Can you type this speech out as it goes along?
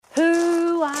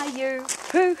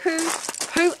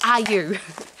Who are you?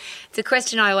 It's a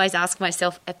question I always ask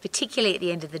myself, particularly at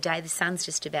the end of the day. The sun's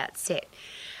just about set.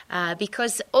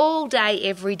 Because all day,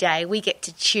 every day, we get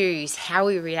to choose how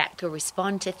we react or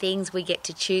respond to things. We get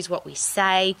to choose what we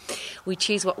say. We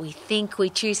choose what we think. We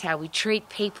choose how we treat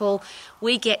people.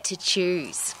 We get to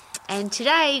choose. And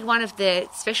today, one of the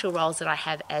special roles that I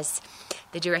have as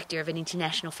the director of an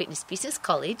international fitness business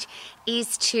college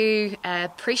is to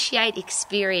appreciate,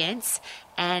 experience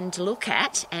and look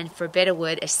at, and for a better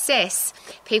word, assess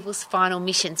people's final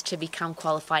missions to become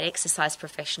qualified exercise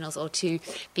professionals or to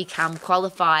become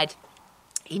qualified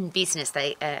in business.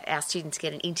 Our students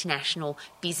get an international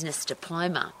business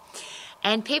diploma.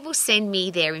 And people send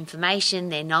me their information,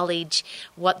 their knowledge,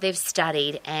 what they've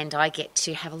studied, and I get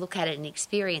to have a look at it and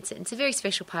experience it. And it's a very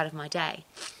special part of my day.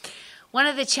 One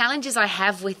of the challenges I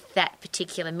have with that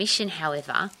particular mission,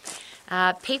 however,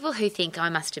 people who think I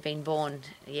must have been born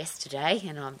yesterday,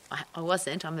 and I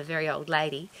wasn't, I'm a very old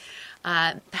lady.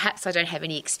 Perhaps I don't have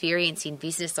any experience in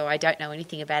business, or I don't know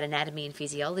anything about anatomy and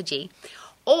physiology,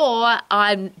 or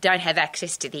I don't have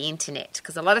access to the internet,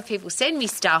 because a lot of people send me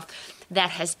stuff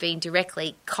that has been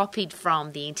directly copied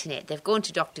from the internet. They've gone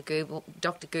to Dr.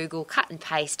 Google, cut and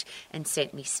paste, and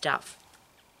sent me stuff.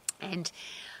 And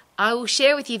I will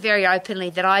share with you very openly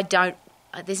that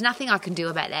there's nothing I can do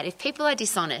about that. If people are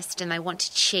dishonest and they want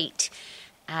to cheat,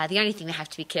 the only thing they have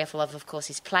to be careful of course,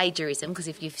 is plagiarism, because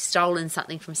if you've stolen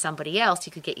something from somebody else,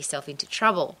 you could get yourself into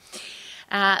trouble.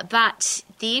 But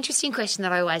the interesting question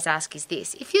that I always ask is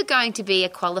this: if you're going to be a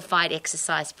qualified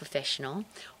exercise professional,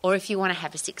 or if you want to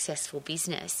have a successful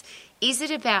business, is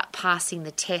it about passing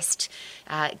the test,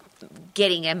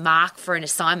 getting a mark for an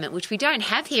assignment, which we don't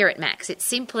have here at Max? It's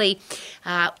simply,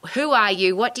 who are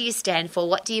you? What do you stand for?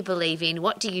 What do you believe in?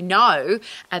 What do you know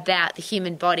about the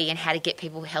human body and how to get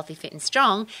people healthy, fit and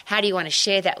strong? How do you want to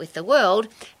share that with the world?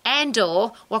 And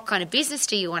or what kind of business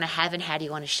do you want to have and how do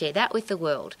you want to share that with the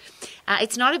world?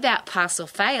 It's not about pass or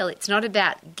fail. It's not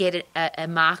about get a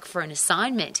mark for an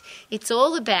assignment. It's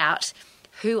all about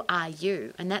who are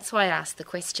you? And that's why I asked the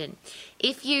question.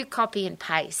 If you copy and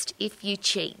paste, if you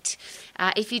cheat,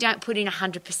 if you don't put in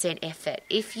 100% effort,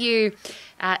 if you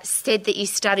said that you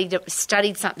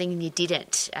studied something and you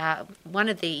didn't, one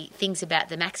of the things about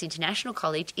the Max International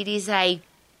College, it is an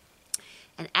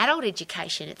adult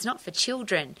education. It's not for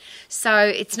children. So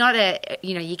it's not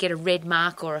you get a red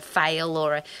mark or a fail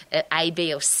or a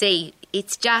B or C.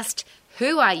 It's just,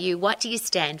 who are you? What do you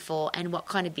stand for? And what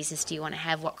kind of business do you want to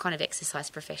have? What kind of exercise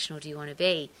professional do you want to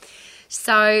be?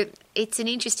 So it's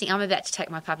I'm about to take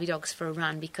my puppy dogs for a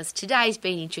run because today's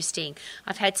been interesting.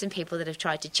 I've had some people that have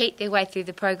tried to cheat their way through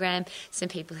the program, some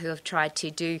people who have tried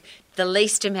to do the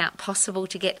least amount possible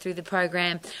to get through the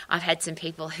program. I've had some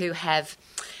people who have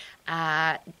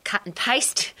cut and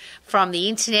paste from the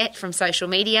internet, from social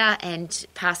media, and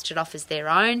passed it off as their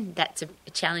own. That's a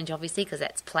challenge, obviously, because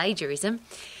that's plagiarism.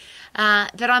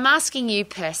 But I'm asking you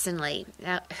personally,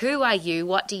 who are you?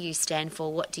 What do you stand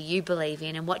for? What do you believe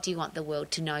in? And what do you want the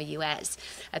world to know you as?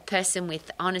 A person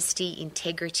with honesty,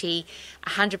 integrity,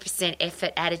 100%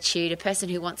 effort, attitude, a person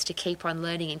who wants to keep on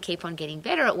learning and keep on getting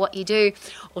better at what you do,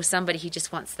 or somebody who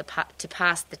just wants to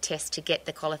pass the test to get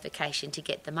the qualification, to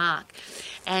get the mark.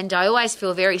 And I always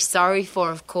feel very sorry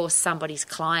for, of course, somebody's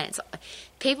clients.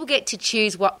 People get to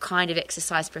choose what kind of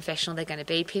exercise professional they're going to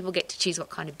be. People get to choose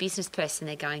what kind of business person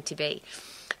they're going to be.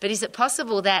 But is it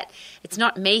possible that it's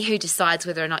not me who decides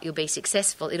whether or not you'll be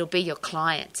successful? It'll be your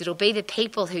clients. It'll be the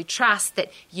people who trust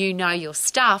that you know your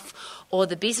stuff, or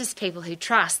the business people who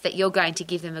trust that you're going to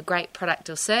give them a great product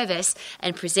or service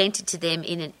and present it to them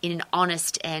in an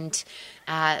honest and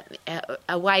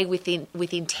a way with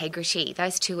integrity.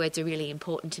 Those two words are really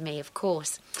important to me, of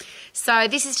course. So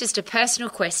this is just a personal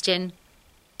question.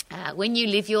 When you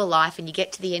live your life and you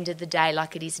get to the end of the day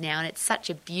like it is now, and it's such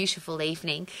a beautiful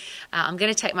evening, I'm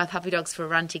going to take my puppy dogs for a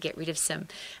run to get rid of some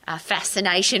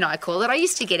fascination, I call it. I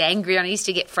used to get angry and I used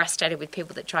to get frustrated with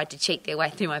people that tried to cheat their way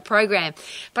through my program,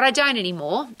 but I don't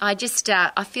anymore. I just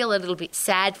I feel a little bit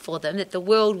sad for them, that the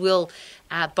world will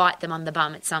bite them on the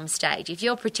bum at some stage. If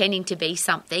you're pretending to be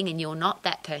something and you're not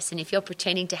that person, if you're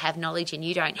pretending to have knowledge and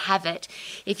you don't have it,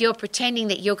 if you're pretending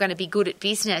that you're going to be good at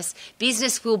business,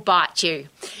 business will bite you.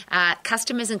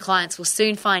 Customers and clients will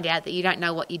soon find out that you don't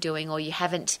know what you're doing, or you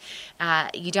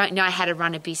don't know how to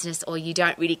run a business, or you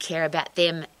don't really care about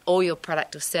them or your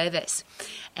product or service.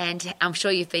 And I'm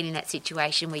sure you've been in that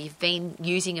situation where you've been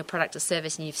using a product or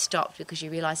service and you've stopped because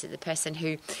you realise that the person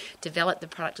who developed the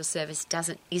product or service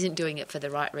isn't doing it for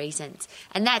the right reasons.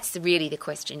 And that's really the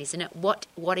question, isn't it? What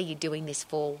are you doing this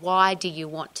for? Why do you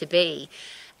want to be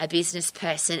a business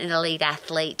person, an elite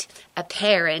athlete, a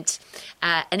parent,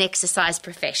 an exercise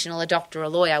professional, a doctor, a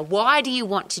lawyer. Why do you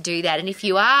want to do that? And if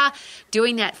you are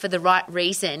doing that for the right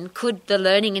reason, could the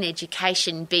learning and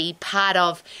education be part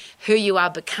of who you are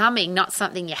becoming, not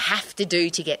something you have to do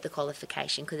to get the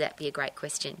qualification? Could that be a great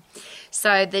question?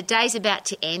 So the day's about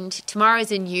to end.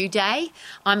 Tomorrow's a new day.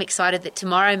 I'm excited that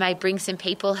tomorrow may bring some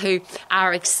people who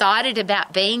are excited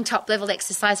about being top-level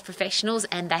exercise professionals,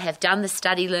 and they have done the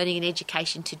study, learning and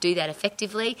education to do that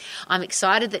effectively. I'm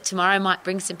excited that tomorrow might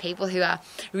bring some people who are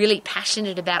really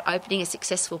passionate about opening a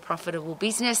successful, profitable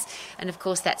business. And of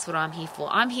course, that's what I'm here for.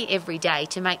 I'm here every day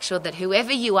to make sure that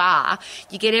whoever you are,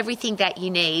 you get everything that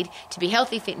you need to be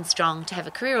healthy, fit and strong, to have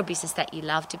a career or business that you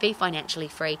love, to be financially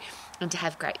free, and to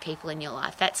have great people in your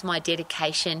life. That's my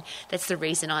dedication. That's the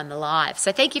reason I'm alive.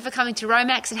 So thank you for coming to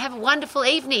Romax, and have a wonderful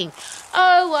evening.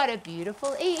 Oh, what a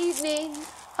beautiful evening.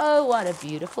 Oh, what a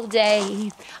beautiful day.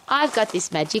 I've got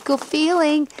this magical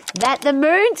feeling that the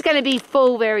moon's going to be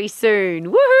full very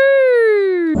soon. Woohoo!